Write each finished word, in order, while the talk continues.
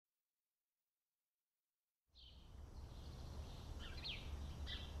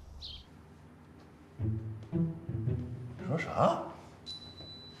啥？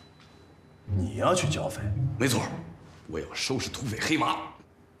你要去剿匪？没错，我要收拾土匪黑娃。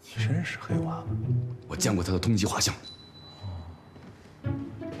你认识黑娃吗？我见过他的通缉画像。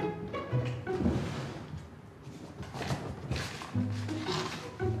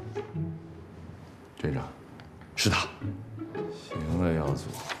队长，是他。行了，耀祖，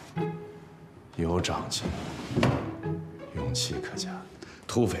有长进，勇气可嘉。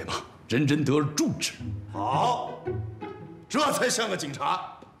土匪嘛，人人得而诛之。好，这才像个警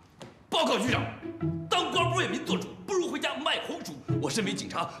察。报告局长，当官不为民做主，不如回家卖红薯。我身为警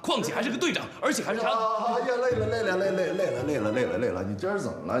察，况且还是个队长，而且还是他。哎呀，累了！你今儿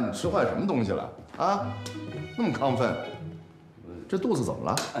怎么了？你吃坏什么东西了？啊，那么亢奋，这肚子怎么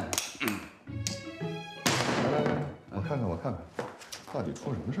了？来，我看看，到底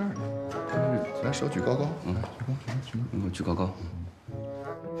出什么事儿了？来，手举高高，举高高。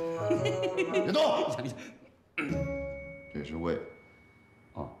别动！这是胃。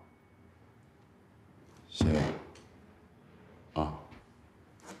啊。心。啊。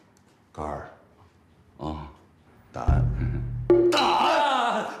肝儿。啊。胆。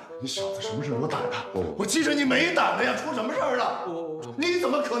胆！你小子什么事有胆的？我记着你没胆的呀！出什么事儿了？你怎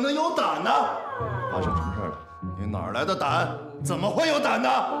么可能有胆呢？发生什么事儿了？你哪儿来的胆？怎么会有胆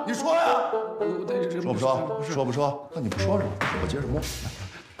呢？你说呀！说不说？说不说？那你不说什么？我接着摸。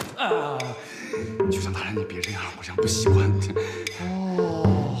啊！局长大人，你别这样，我这样不习惯。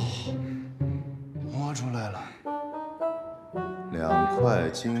哦，摸出来了，2块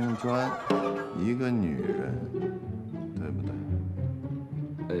金砖，一个女人，对不对？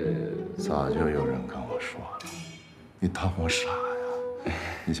咋就有人跟我说了？你当我傻呀？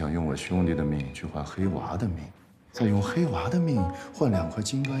你想用我兄弟的命去换黑娃的命，再用黑娃的命换2块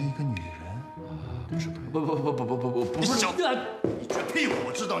金砖，一个女人？不是，不是小子，你撅屁股，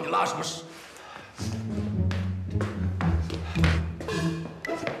我知道你拉什么屎。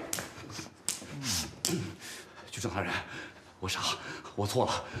局长大人，我傻，我错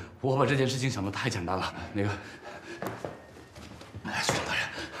了，我把这件事情想得太简单了。那个，局长大人，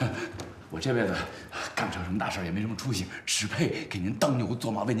我这辈子干不成什么大事，也没什么出息，只配给您当牛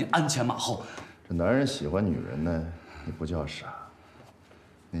做马，为您鞍前马后。这男人喜欢女人呢，你不叫傻，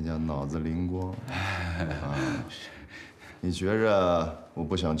那叫脑子灵光啊！你觉着我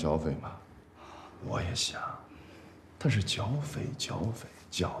不想剿匪吗？我也想，但是剿匪，剿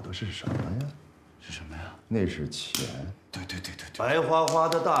的是什么呀？是什么呀？那是钱。对，白花花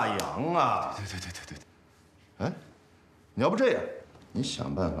的大洋啊！对。哎，你要不这样，你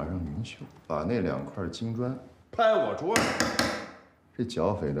想办法让云秀把那2块金砖拍我桌上，这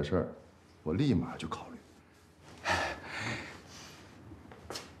剿匪的事儿，我立马就考虑。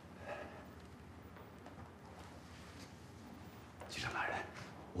局长大人，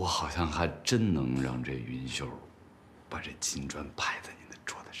我好像还真能让这云秀把这金砖拍在您的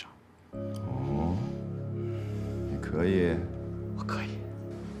桌子上。哦，你可以？我可以。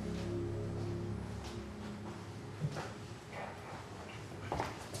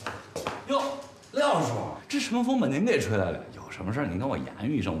哟，廖叔，这什么风把您给吹来了？有什么事您跟我言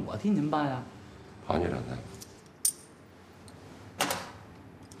语一声，我替您办呀。庞局长在？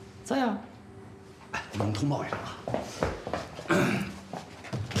在呀。哎，您通报一声啊。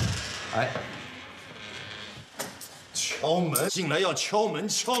哎。敲门，进来要敲门，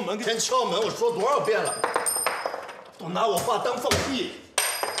先敲门！我说多少遍了，都拿我话当放屁。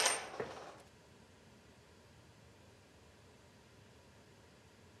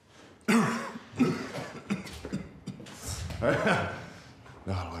哎呀，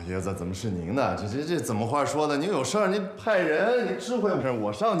老爷子，怎么是您呢？这怎么话说的？您有事儿您派人，您知会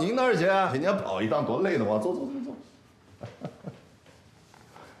我上您那儿去，给您跑一趟多累得慌。走。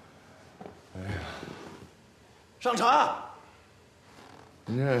哎呀，上茶。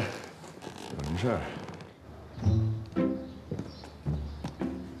您这有什么事儿？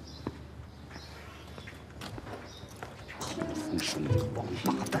风声的王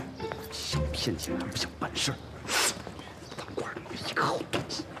八蛋，想骗钱还不想办事儿，当官没一个好东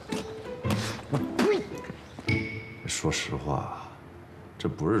西。我呸！说实话，这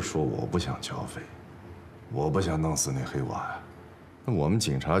不是说我不想剿匪，我不想弄死那黑娃呀。那我们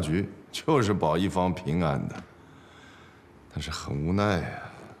警察局就是保一方平安的。但是很无奈呀，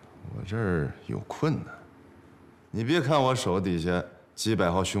我这儿有困难。你别看我手底下几百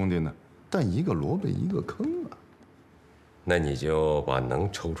号兄弟呢，但一个萝卜一个坑啊。那你就把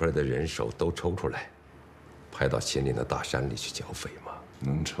能抽出来的人手都抽出来，派到秦岭的大山里去剿匪嘛。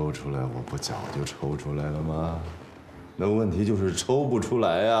能抽出来，我不早就抽出来了吗？那问题就是抽不出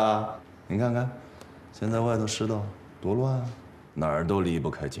来呀。您看看，现在外头世道多乱啊，哪儿都离不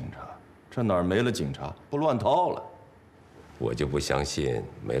开警察。这哪儿没了警察，不乱套了。我就不相信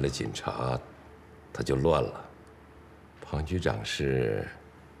没了警察，他就乱了。庞局长是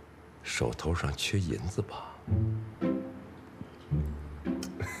手头上缺银子吧？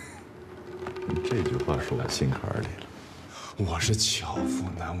这句话说我心坎里了。我是巧妇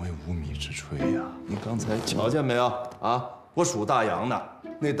难为无米之炊呀！你刚才瞧见没有啊？我数大洋呢，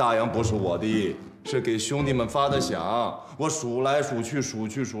那大洋不是我的，是给兄弟们发的饷。我数来数去，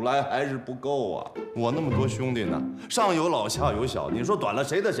数来还是不够啊！我那么多兄弟呢，上有老下有小，你说短了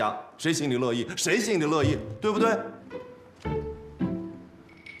谁的饷？谁心里乐意？谁心里乐意？对不对？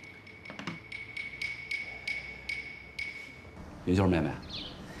云秀妹妹，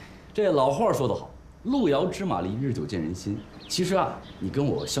这老话说得好，路遥知马力，日久见人心。其实啊，你跟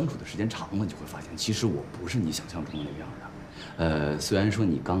我相处的时间长了，你就会发现，其实我不是你想象中的那个样的。虽然说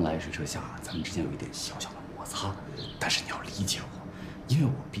你刚来水车下，咱们之间有一点小小的摩擦，但是你要理解我，因为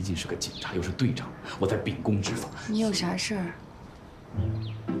我毕竟是个警察，又是队长，我在秉公执法。你有啥事儿？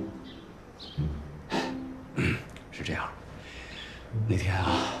是这样，那天啊，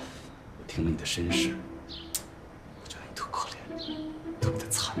我听了你的身世，我觉得你特可怜，特别的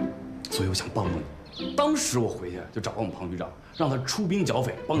惨，所以我想帮帮你。当时我回去就找我们庞局长，让他出兵剿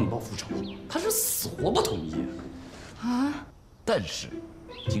匪，帮你报复仇，他是死活不同意。啊！但是，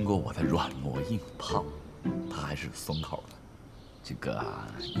经过我的软磨硬泡，他还是松口了。这个啊，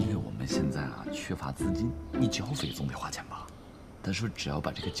因为我们现在啊缺乏资金，你剿匪总得花钱吧？他说只要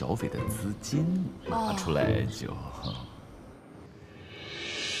把这个剿匪的资金拿出来就。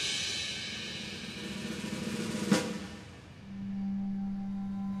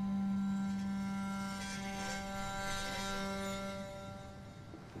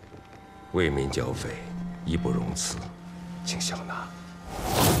为民剿匪，义不容辞，请笑纳。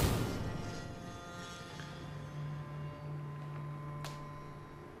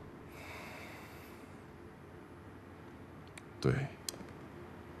对，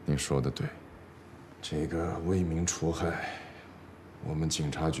你说的对。这个为民除害，我们警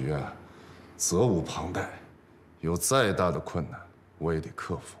察局啊，责无旁贷。有再大的困难，我也得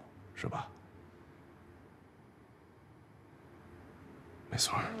克服，是吧？没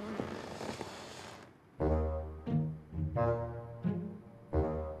错。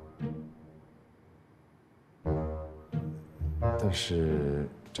但是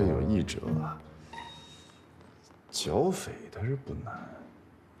这有一辙啊，剿匪他是不难，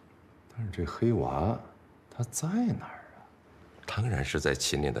但是这黑娃他在哪儿啊？当然是在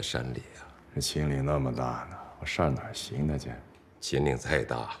秦岭的山里啊。这秦岭那么大呢，我上哪儿寻他去？秦岭再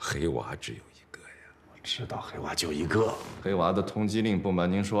大，黑娃只有一个呀。我知道黑娃就一个。黑娃的通缉令，不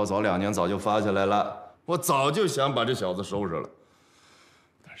瞒您说，早2年早就发下来了。我早就想把这小子收拾了，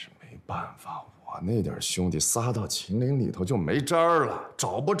但是没办法，我那点兄弟撒到秦岭里头就没招儿了，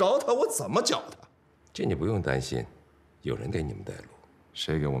找不着他，我怎么剿他？这你不用担心，有人给你们带路。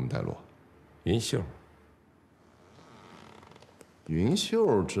谁给我们带路？云秀。云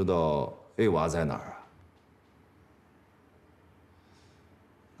秀知道黑娃在哪儿啊？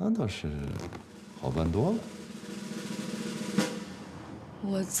那倒是好办多了。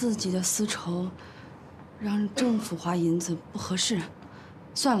我自己的私仇，让政府花银子不合适，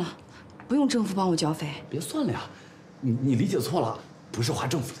算了，不用政府帮我剿匪。别算了呀，你理解错了，不是花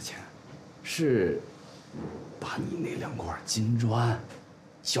政府的钱，是把你那2块金砖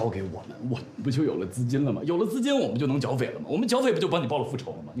交给我们，我们不就有了资金了吗？有了资金，我们就能剿匪了吗？我们剿匪不就帮你报了复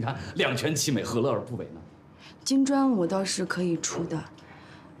仇了吗？你看两全其美，何乐而不为呢？金砖我倒是可以出的，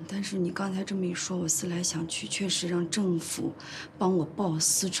但是你刚才这么一说，我思来想去，确实让政府帮我报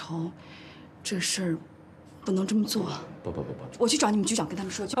私仇，这事儿不能这么做。不，我去找你们局长跟他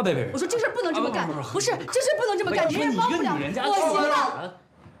们说去。别！我说这事儿不能这么干，不是，这事儿不能这么干，别人帮不了。我行了。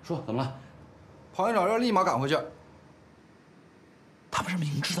说怎么了？庞院长要立马赶回去。他们是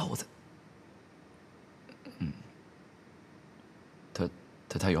明知道我在，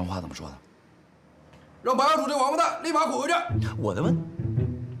他原话怎么说的？让白小楚这王八蛋立马滚回去。我的问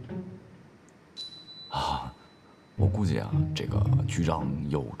啊，我估计啊，这个局长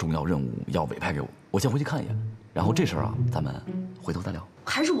有重要任务要委派给我，我先回去看一眼，然后这事儿啊，咱们回头再聊。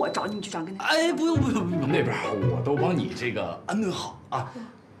还是我找你们局长跟他。哎，不用，那边我都帮你这个安顿好啊，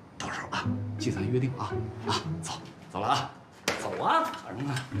到时候啊，记咱约定啊，走了啊。走啊，儿子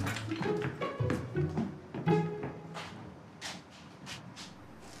们！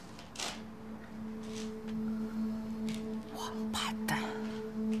王八蛋！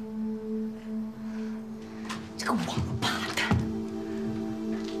这个王八蛋！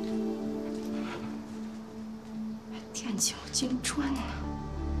还惦记我金砖呢！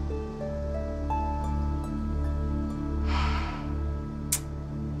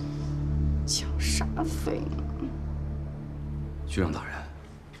剿啥匪呢？局长大人，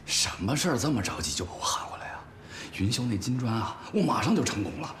什么事儿这么着急就把我喊回来呀？云秀那金砖啊，我马上就成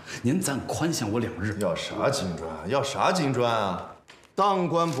功了，您暂宽限我2日。要啥金砖？要啥金砖啊？当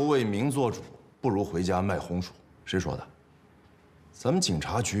官不为民做主，不如回家卖红薯。谁说的？咱们警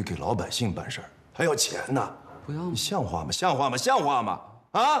察局给老百姓办事儿还要钱呢，不要你像话吗？像话吗？像话吗？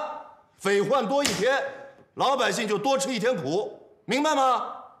啊！匪患多1天，老百姓就多吃1天苦，明白吗？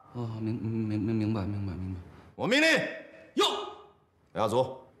哦，明白。我命令，哟，亚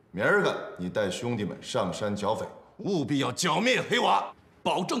祖，明儿个你带兄弟们上山剿匪，务必要剿灭黑娃，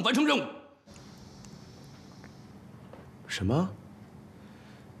保证完成任务。什么？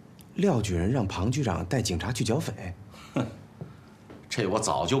廖举人让庞局长带警察去剿匪？哼，这我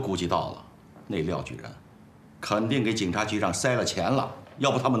早就估计到了。那廖举人肯定给警察局长塞了钱了，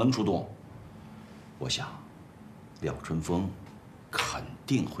要不他们能出动？我想，廖春风肯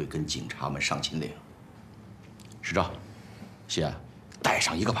定会跟警察们上秦岭。师长，西安，带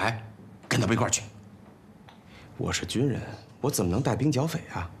上1个排，跟他们一块去。我是军人，我怎么能带兵剿匪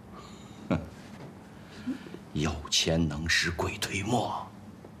啊？哼，有钱能使鬼推磨。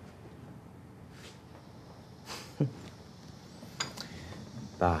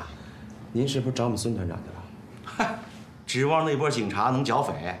爸，您是不是找我们孙团长去了？嗨，指望那波警察能剿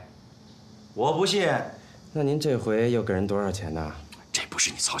匪？我不信。那您这回又给人多少钱呢？这不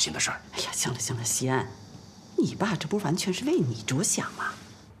是你操心的事儿。哎呀，行了，西安，你爸这不完全是为你着想吗？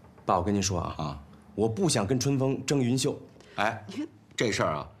爸，我跟您说啊，我不想跟春风争云秀。哎，这事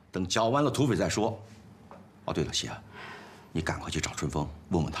儿啊，等剿完了土匪再说。哦，对了，西安，你赶快去找春风，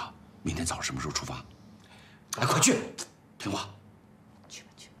问问他明天早上什么时候出发。哎，快去，听话。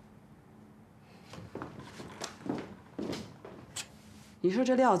你说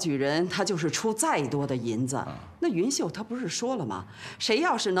这廖举人，他就是出再多的银子，那云秀他不是说了吗？谁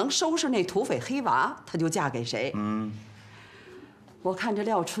要是能收拾那土匪黑娃，他就嫁给谁。我看这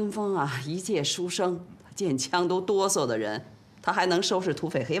廖春风啊，一介书生，见枪都哆嗦的人，他还能收拾土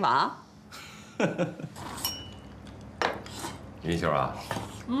匪黑娃？云秀啊，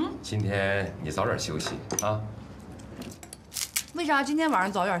今天你早点休息啊。为啥今天晚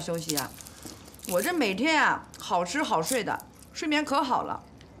上早点休息啊？我这每天啊，好吃好睡的。睡眠可好了。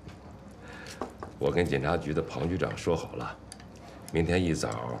我跟警察局的庞局长说好了，明天一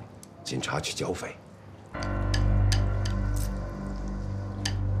早，警察去剿匪。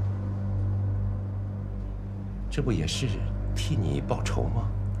这不也是替你报仇吗？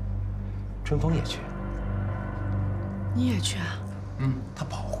春风也去。你也去啊？他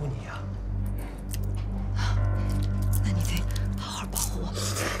保护你呀。那你得好好保护我。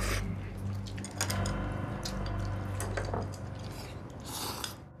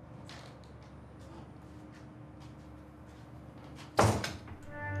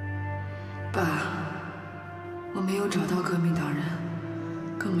我没有找到革命党人，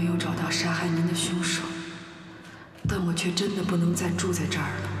更没有找到杀害您的凶手，但我却真的不能再住在这儿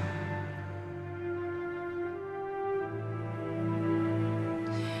了。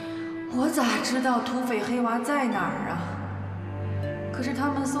我咋知道土匪黑娃在哪儿啊？可是他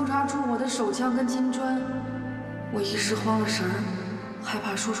们搜查出我的手枪跟金砖，我一时慌了神儿，害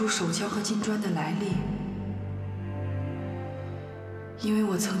怕说出手枪和金砖的来历，因为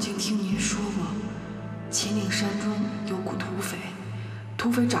我曾经听您说过。秦岭山中有股土匪，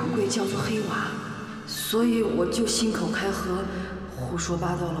土匪掌柜叫做黑娃，所以我就信口开河，胡说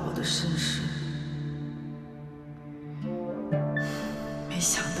八道了我的身世。没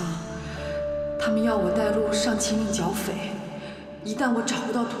想到他们要我带路上秦岭剿匪，一旦我找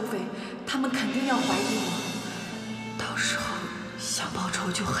不到土匪，他们肯定要怀疑我，到时候想报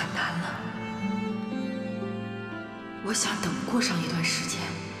仇就很难了。我想等过上一段时间。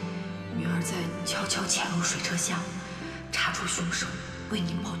女儿再悄悄潜入水车巷，查出凶手，为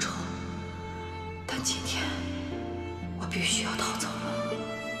您报仇。但今天我必须要逃走了。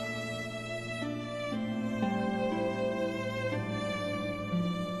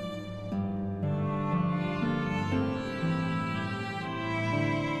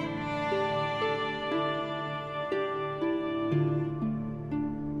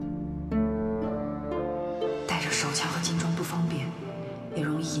带着手枪和金砖不方便。也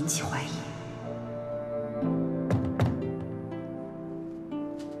容易引起怀疑。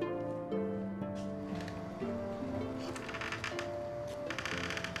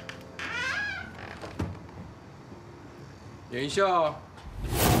云秀，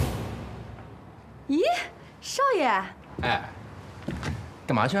咦，少爷？哎，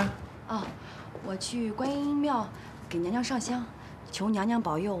干嘛去啊？哦，我去观音庙给娘娘上香，求娘娘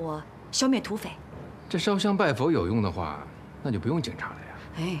保佑我消灭土匪。这烧香拜佛有用的话，那就不用警察了呀。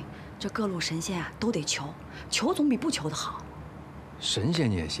哎，这各路神仙啊都得求，求总比不求的好。神仙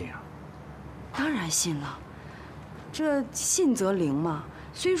你也信啊？当然信了，这信则灵嘛。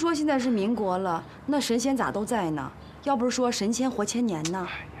虽说现在是民国了，那神仙咋都在呢？要不是说神仙活千年呢？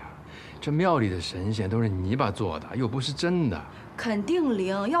哎呀，这庙里的神仙都是泥巴做的，又不是真的。肯定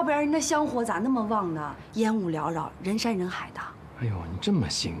灵，要不然人那香火咋那么旺呢？烟雾缭绕，人山人海的。哎呦，你这么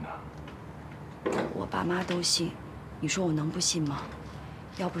信啊？我爸妈都信，你说我能不信吗？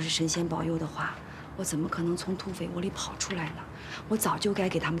要不是神仙保佑的话，我怎么可能从土匪窝里跑出来呢？我早就该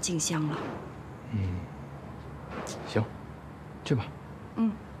给他们敬香了。行，去吧。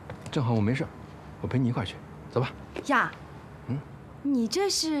正好我没事，我陪你一块去，走吧。呀，你这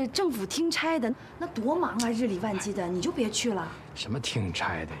是政府听差的，那多忙啊，日理万机的，你就别去了。什么听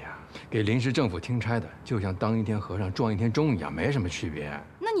差的呀？给临时政府听差的，就像当一天和尚撞一天钟一样，没什么区别。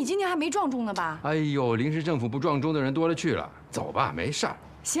那你今天还没撞钟呢吧？哎呦，临时政府不撞钟的人多了去了。走吧，没事儿。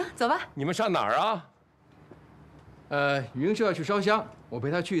行，走吧。你们上哪儿啊？云秀要去烧香，我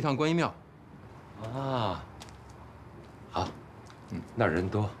陪她去一趟观音庙。啊，好，那儿人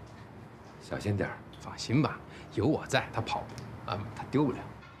多，小心点儿。放心吧，有我在，她跑啊，她丢不了。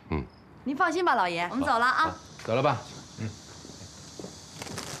您放心吧，老爷，我们走了啊。走了吧？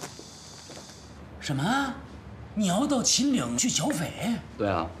什么？你要到秦岭去剿匪？对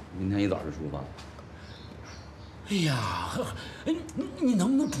啊，明天一早就出发。哎呀，你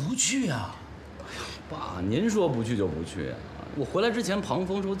能不能不去啊？爸，您说不去就不去啊！我回来之前，庞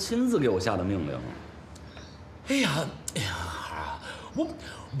丰收亲自给我下的命令。哎呀，孩儿啊，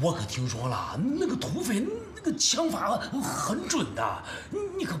我可听说了，那个土匪那个枪法很准的，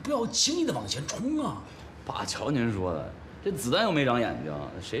你可不要轻易的往前冲啊！爸，瞧您说的，这子弹又没长眼睛，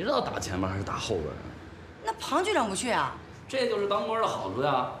谁知道打前面还是打后边啊？那庞局长不去啊？这就是当官的好处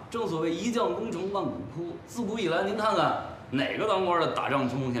呀！正所谓一将功成万骨枯，自古以来，您看看哪个当官的打仗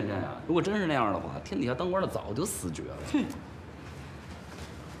冲锋陷阵啊？如果真是那样的话，天底下当官的早就死绝了。哼，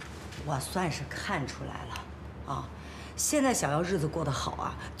我算是看出来了，啊，现在想要日子过得好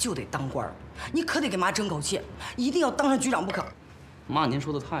啊，就得当官儿，你可得给妈争口气，一定要当上局长不可。妈，您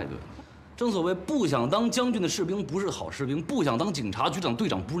说的太对了。正所谓不想当将军的士兵不是好士兵，不想当警察局长队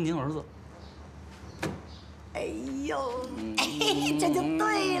长不是您儿子。哎呦，这就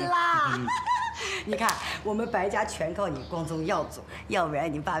对了。你看，我们白家全靠你光宗耀祖，要不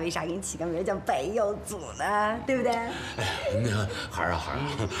然你爸为啥给你起个名叫白耀祖呢？对不对？哎，那个孩儿啊，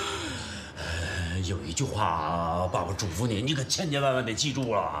有一句话，爸爸嘱咐你，你可千千万万得记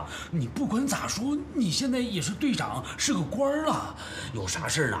住了。你不管咋说，你现在也是队长，是个官儿了。有啥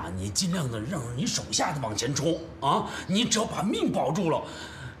事儿呢，你尽量的让你手下的往前冲啊！你只要把命保住了。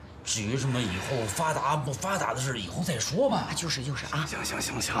至于什么以后发达不发达的事，以后再说吧。就是啊！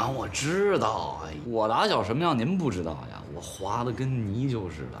行，我知道。我打小什么样您不知道呀？我滑的跟泥就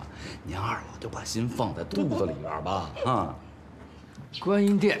是了。您二老就把心放在肚子里边吧。啊，观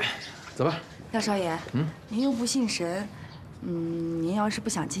音殿，走吧。廖少爷，您又不信神，您要是不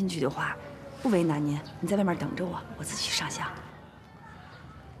想进去的话，不为难您，你在外面等着我，我自己去上香。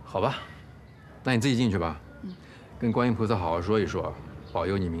好吧，那你自己进去吧。跟观音菩萨好好说一说。保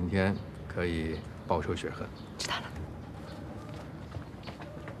佑你明天可以报仇雪恨。知道了。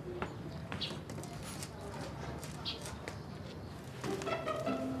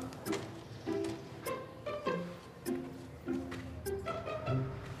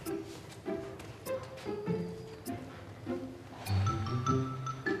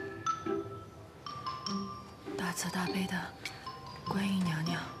大慈大悲的观音娘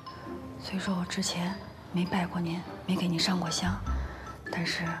娘，虽说我之前没拜过您，没给您上过香。但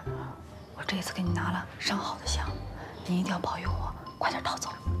是，我这次给你拿了上好的香，您一定要保佑我，快点逃走。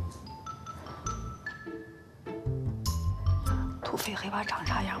土匪黑娃长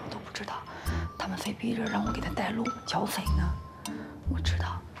啥样我都不知道，他们非逼着让我给他带路剿匪呢。我知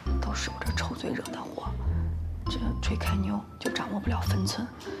道，都是我这臭嘴惹的祸。这吹开牛就掌握不了分寸，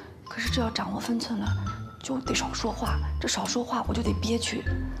可是这要掌握分寸了，就得少说话。这少说话我就得憋屈。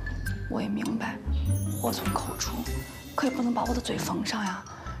我也明白，祸从口出。可也不能把我的嘴封上呀，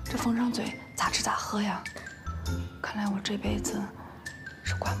这封上嘴咋吃咋喝呀？看来我这辈子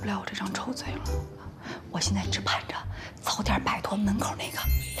是管不了我这张臭嘴了。我现在只盼着早点摆脱门口那个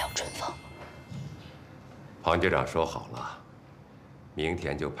廖春风。庞局长说好了，明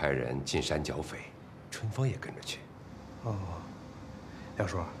天就派人进山剿匪，春风也跟着去。哦，廖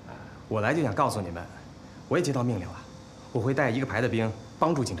叔，我来就想告诉你们，我也接到命令了，我会带一个排的兵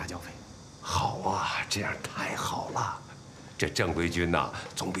帮助警察剿匪。好啊，这样太好了。这正规军呐，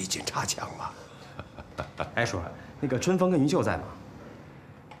总比警察强嘛。哎，叔，那个春风跟云秀在吗？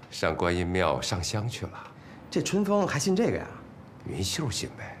上观音庙上香去了。这春风还信这个呀？云秀信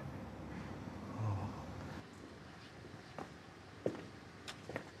呗。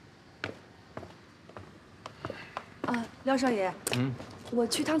廖少爷，我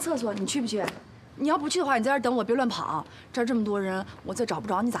去趟厕所，你去不去？你要不去的话，你在这儿等我，别乱跑。这儿这么多人，我再找不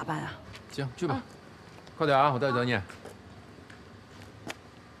着你咋办啊？行，去吧，快点啊，我在这等你。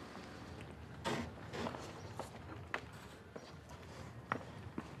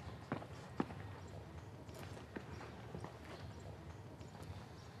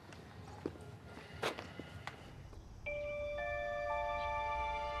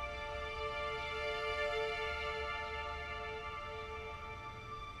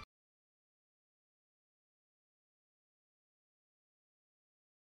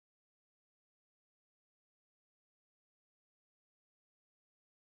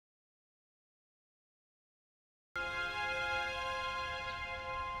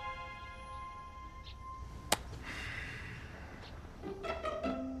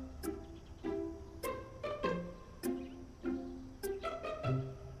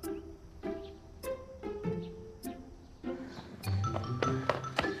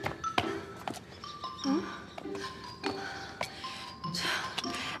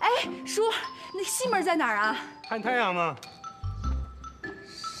叔，那西门在哪儿啊？看太阳吗？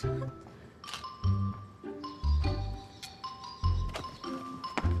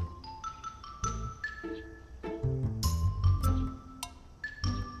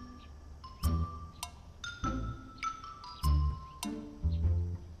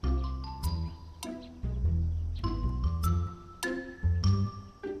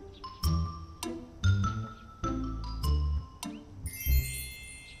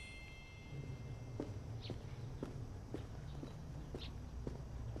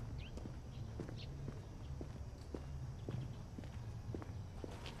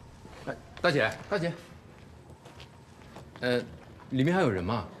大姐，大姐，里面还有人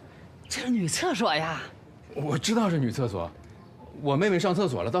吗？这是女厕所呀。我知道是女厕所，我妹妹上厕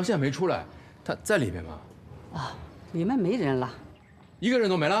所了，到现在没出来。她在里面吗？哦，里面没人了，一个人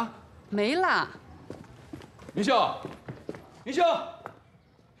都没了？没了。明秀，明秀，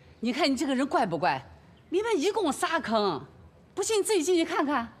你看你这个人怪不怪？里面一共仨坑，不信你自己进去看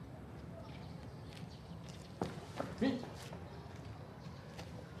看。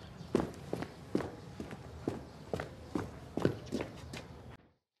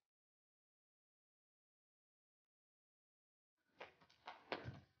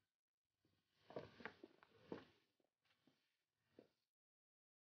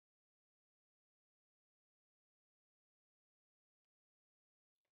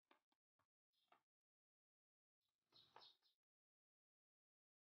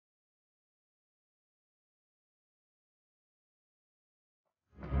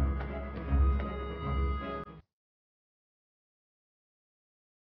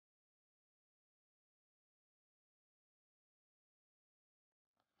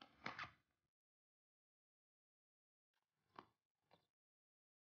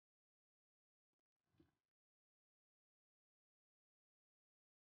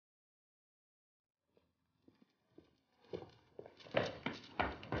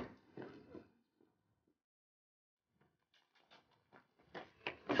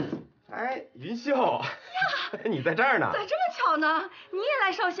哎，云秀呀，你在这儿呢？咋这么巧呢？你也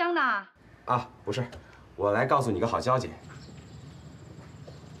来烧香呢？啊，不是，我来告诉你个好消息。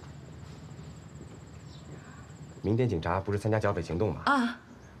明天警察不是参加剿匪行动吗？啊，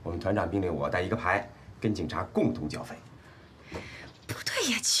我们团长命令我带一个排，跟警察共同剿匪。部队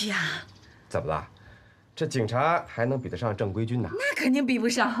也去啊？怎么了？这警察还能比得上正规军呢？那肯定比不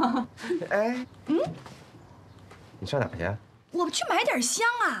上。哎，你上哪儿去啊？我去买点香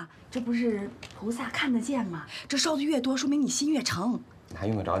啊！这不是菩萨看得见吗？这烧的越多，说明你心越诚。还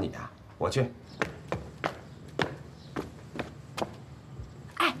用得着你啊？我去。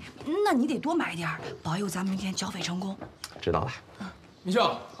哎，那你得多买点，保佑咱们明天剿匪成功。知道了。明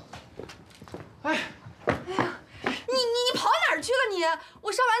秀，哎呀，你跑哪儿去了你？我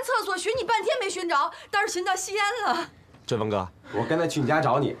上完厕所寻你半天没寻着，倒是寻到西安了。春风哥，我刚才去你家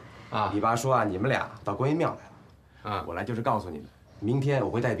找你，啊，你爸说啊，你们俩到观音庙来了。啊，我来就是告诉你们，明天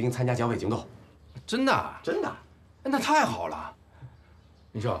我会带兵参加剿匪行动。真的？真的？那太好了。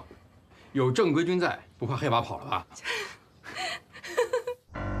明秀，有正规军在，不怕黑娃跑了吧？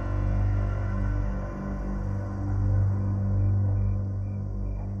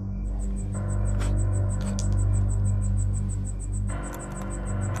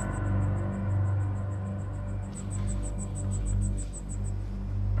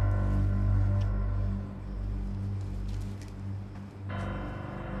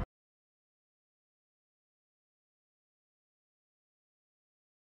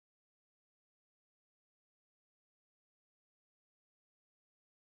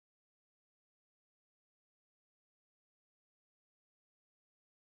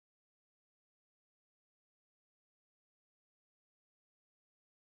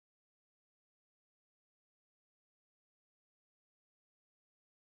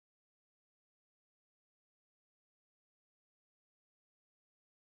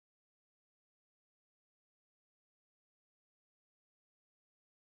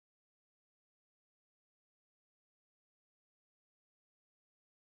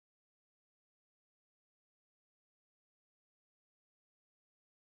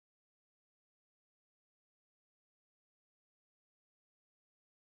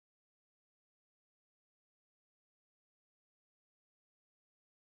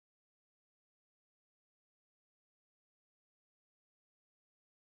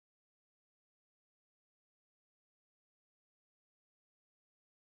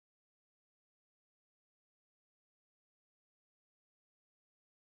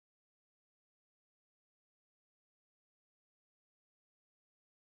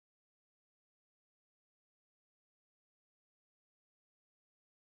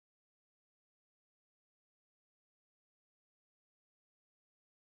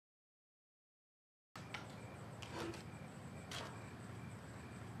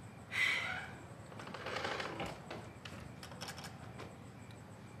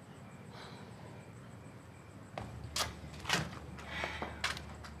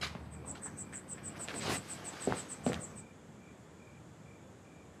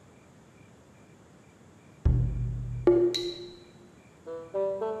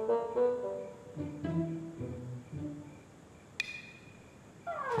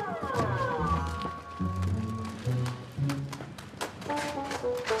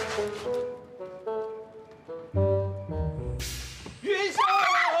云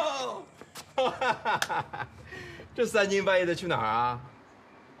秀，这三更半夜的去哪儿啊？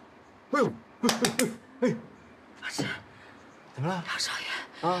哎呦，哎，是，怎么了？廖少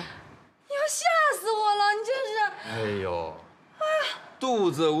爷啊！你要吓死我了！你真是……哎呦，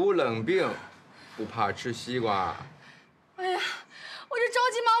肚子无冷病，不怕吃西瓜。哎呀，我这着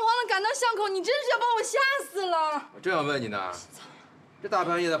急忙慌的赶到巷口，你真是要把我吓死了！我正要问你呢，这大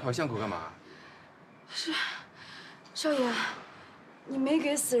半夜的跑巷口干嘛？是，少爷，你没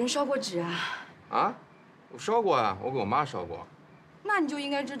给死人烧过纸啊？啊，我烧过啊，我给我妈烧过。那你就应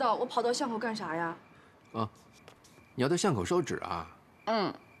该知道我跑到巷口干啥呀？啊，你要到巷口烧纸啊？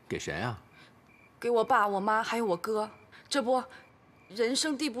嗯，给谁啊？给我爸、我妈还有我哥。这不，人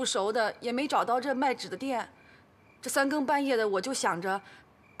生地不熟的，也没找到这卖纸的店。这三更半夜的，我就想着，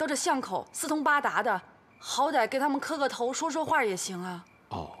到这巷口四通八达的，好歹给他们磕个头、说说话也行啊。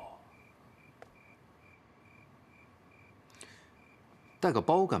哦。带个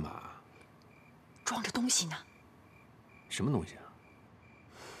包干嘛？装着东西呢。什么东西啊？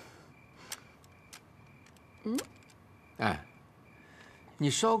嗯？哎，你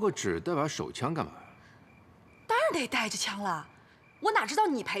烧个纸带把手枪干嘛？当然得带着枪了，我哪知道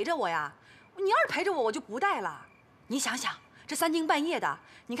你陪着我呀？你要是陪着我，我就不带了。你想想，这三更半夜的，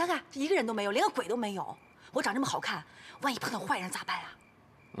你看看，一个人都没有，连个鬼都没有。我长这么好看，万一碰到坏人咋办啊？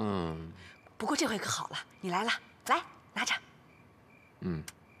嗯。不过这回可好了，你来了，来拿着。嗯。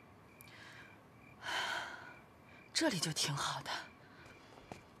这里就挺好的。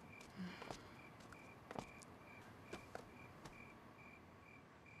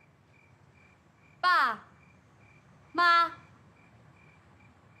爸妈，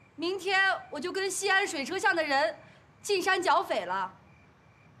明天我就跟西安水车巷的人进山剿匪了。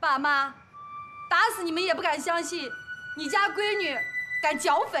爸妈，打死你们也不敢相信，你家闺女敢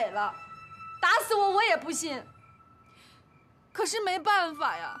剿匪了，打死我也不信。可是没办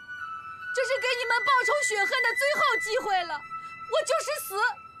法呀，这是给你们报仇雪恨的最后机会了，我就是死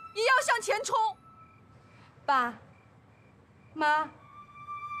也要向前冲。爸妈，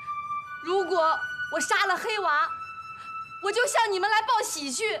如果我杀了黑娃，我就向你们来报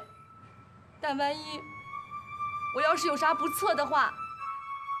喜讯。但万一我要是有啥不测的话，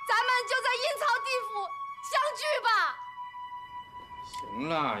咱们就在阴曹地府相聚吧。行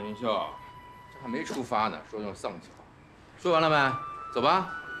了，云秀，这还没出发呢，说这种丧气话。说完了没？走吧。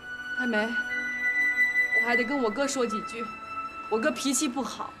还没，我还得跟我哥说几句。我哥脾气不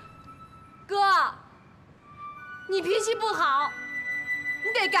好。哥，你脾气不好，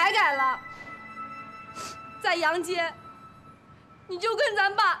你得改改了。在阳间，你就跟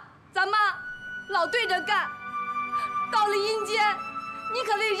咱爸、咱妈老对着干；到了阴间，你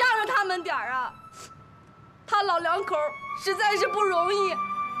可得让着他们点儿啊。他老两口实在是不容易，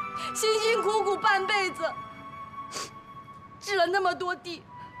辛辛苦苦半辈子，治了那么多地，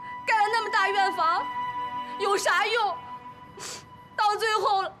盖了那么大院房，有啥用？到最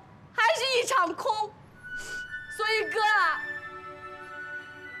后还是一场空。所以哥啊，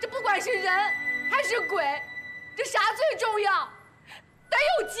这不管是人还是鬼，这啥最重要？得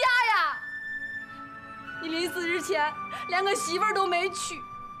有家呀！你临死之前连个媳妇儿都没娶，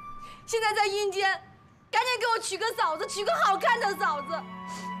现在在阴间，赶紧给我娶个嫂子，娶个好看的嫂子，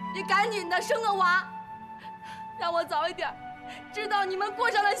也赶紧的生个娃，让我早一点知道你们过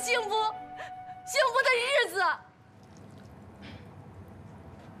上了幸福的日子。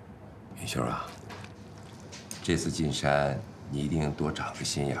云秀啊，这次进山你一定多长个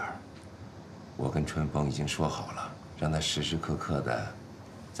心眼儿。我跟春风已经说好了，让他时时刻刻的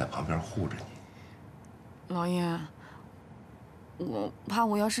在旁边护着你。老爷，我怕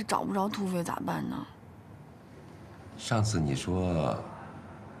我要是找不着土匪咋办呢？上次你说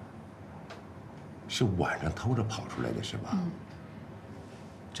是晚上偷着跑出来的是吧？嗯。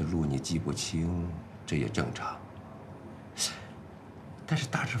这路你记不清，这也正常。但是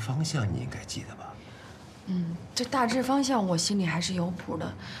大致方向你应该记得吧？嗯，这大致方向我心里还是有谱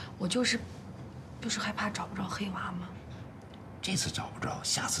的，我就是害怕找不着黑娃嘛。这次找不着，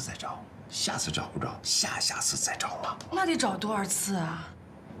下次再找；下次找不着，下次再找嘛。那得找多少次啊？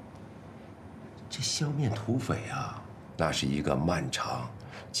这消灭土匪啊，那是一个漫长、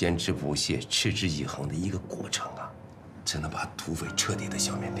坚持不懈、持之以恒的一个过程啊，才能把土匪彻底的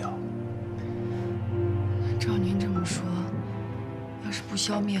消灭掉。照您这么说，要是不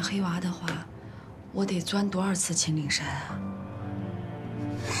消灭黑娃的话，我得钻多少次秦岭山啊？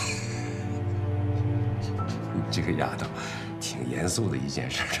你这个丫头，挺严肃的一件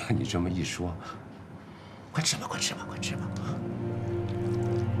事，让你这么一说，快吃吧，快吃吧，快吃吧。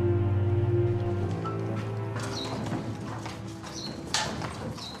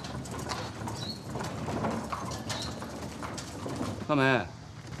大梅，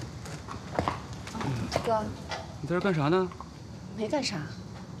哥，你在这干啥呢？没干啥。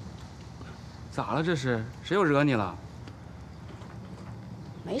咋了？这是谁又惹你了？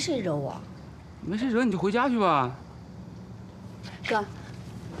没谁惹我。没谁惹你就回家去吧。哥，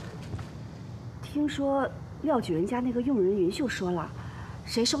听说廖举人家那个佣人云秀说了，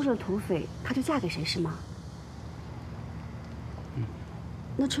谁收了土匪，她就嫁给谁，是吗？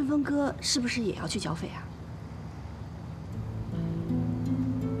那春风哥是不是也要去剿匪啊？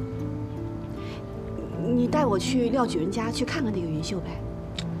你带我去廖举人家去看看那个云秀呗。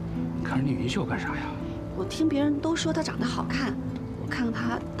你看人家云秀干啥呀？我听别人都说她长得好看，我看看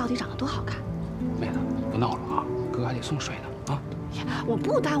她到底长得多好看。妹子，不闹了啊，哥还得送水呢啊！呀，我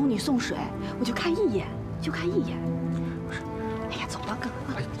不耽误你送水，我就看一眼，就看一眼。不是，哎呀，走吧，哥。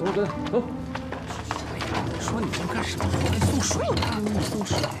哎，走走走。哎呀，你说你这干什么？还送水？不耽误你送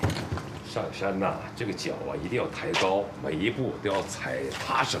水。上山呐，这个脚啊一定要抬高，每一步都要踩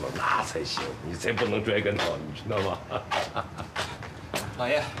踏实了，那才行，你才不能摔跟头，你知道吗？老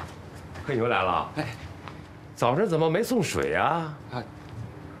爷，嘿，你们来了。哎，早上怎么没送水啊？啊，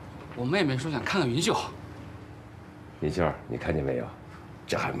我妹妹说想看看云秀。云秀，你看见没有？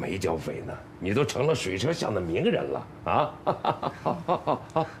这还没剿匪呢，你都成了水车巷的名人了啊！好。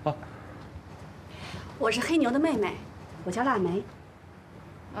我是黑牛的妹妹，我叫腊梅。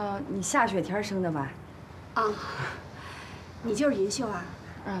你下雪天生的吧？啊，你就是云秀啊？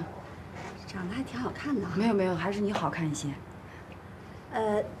嗯，长得还挺好看的。没有，还是你好看一些。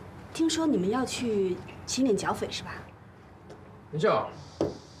听说你们要去秦岭剿匪是吧？云秀，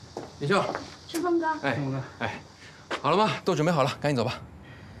云秀，春风哥。哎，好了吗？都准备好了，赶紧走吧。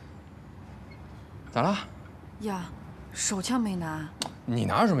咋了？呀，手枪没拿。你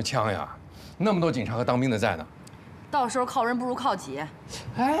拿什么枪呀？那么多警察和当兵的在呢。到时候靠人不如靠己。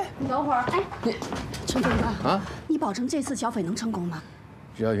哎，你等会儿，哎，春风哥啊，你保证这次剿匪能成功吗？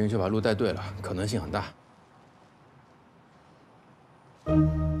只要云秀把路带对了，可能性很大。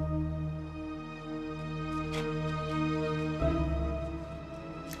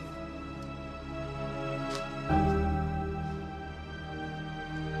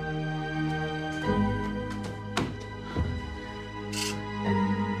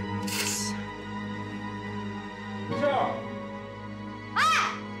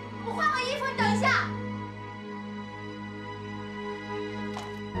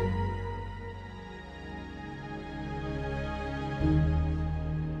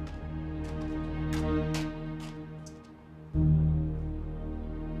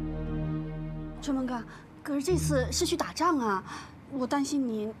春风哥，可是这次是去打仗啊，我担心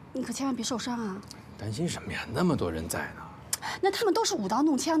你可千万别受伤啊！担心什么呀？那么多人在呢。那他们都是舞刀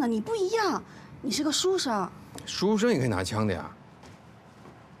弄枪的，你不一样，你是个书生。书生也可以拿枪的呀。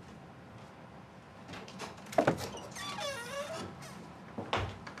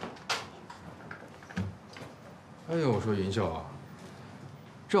哎呦，我说云秀啊，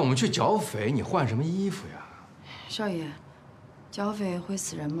这我们去剿匪，你换什么衣服呀？少爷，剿匪会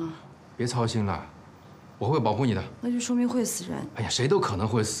死人吗？别操心了，我会保护你的。那就说明会死人。哎呀，谁都可能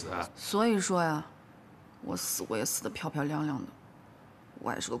会死。所以说呀，我死也死得漂漂亮亮的，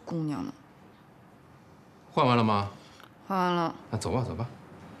我还是个姑娘呢。换完了吗？换完了。那走吧，走吧。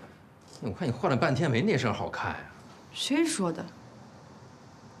我看你换了半天，没那身好看呀。谁说的？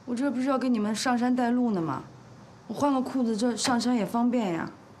我这不是要跟你们上山带路呢吗？我换个裤子，这上山也方便呀。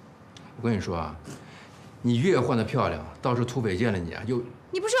我跟你说啊，你越换得漂亮，到时候土匪见了你啊，又……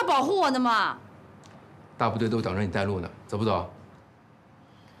你不是要保护我的吗？大部队都等着你带路呢，走不走？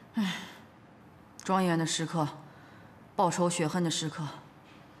唉，庄严的时刻，报仇雪恨的时刻。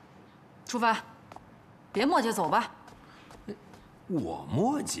出发，别磨叽，走吧。我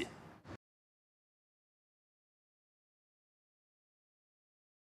磨叽。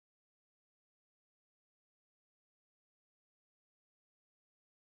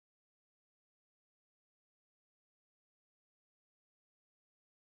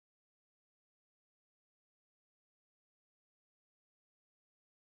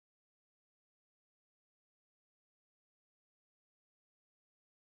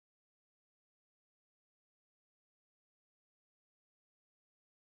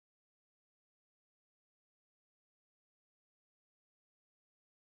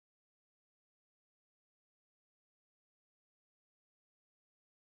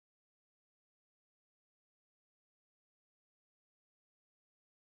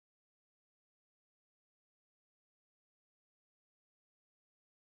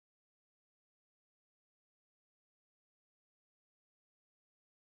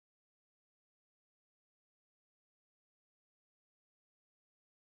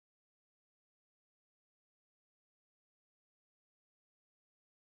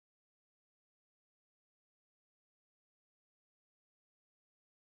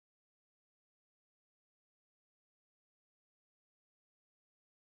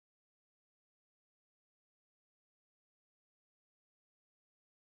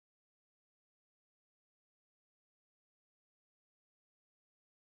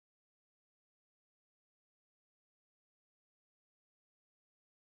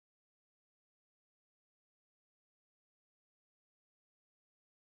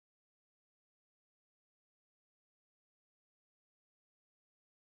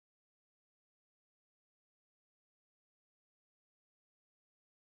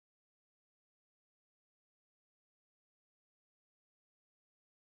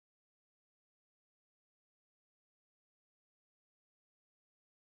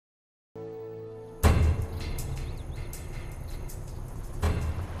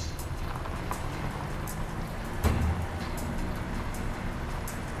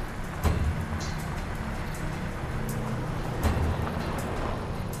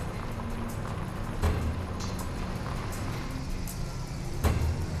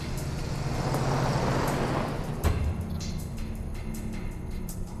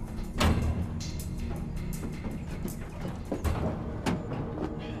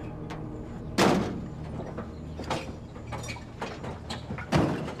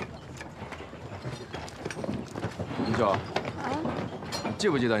秀，你记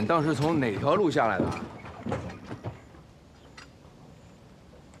不记得你当时从哪条路下来的？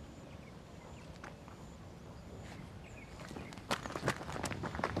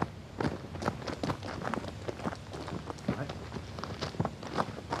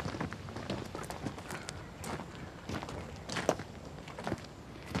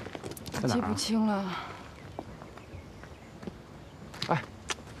记不清了。哎，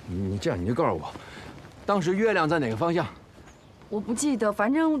你这样你就告诉我，当时月亮在哪个方向？我不记得，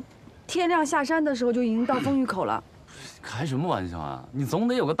反正天亮下山的时候就已经到风雨口了。开什么玩笑啊！你总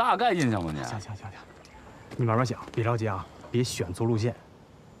得有个大概印象吧你？行，你慢慢想，别着急啊，别选错路线。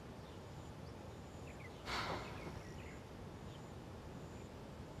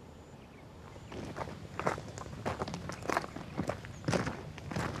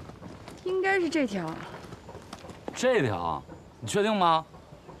应该是这条。这条，你确定吗？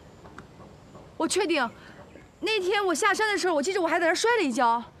我确定。那天我下山的时候，我记得我还在那摔了一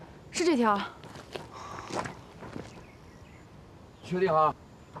跤，是这条。确定啊？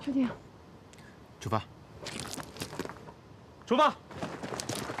确定。出发。出发。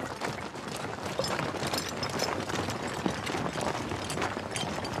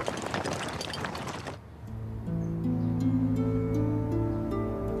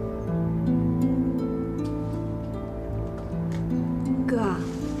哥，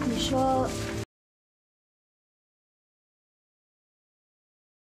你说。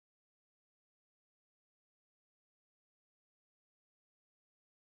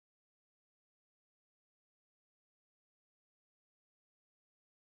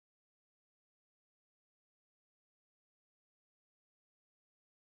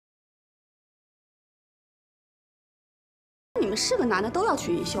你们是个男的都要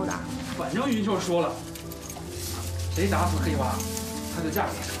娶云秀的？反正云秀说了，谁打死黑娃，她就嫁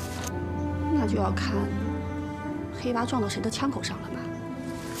给谁。那就要看黑娃撞到谁的枪口上了吧。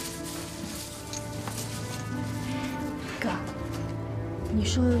哥，你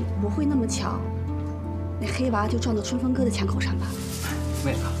说不会那么巧，那黑娃就撞到春风哥的枪口上吧？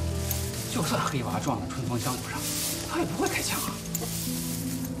妹子，就算黑娃撞到春风枪口上，他也不会开枪啊。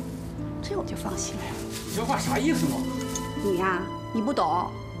这我就放心了。你这话啥意思嘛？你呀，你不懂。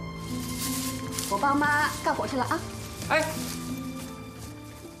我帮妈干活去了啊！哎，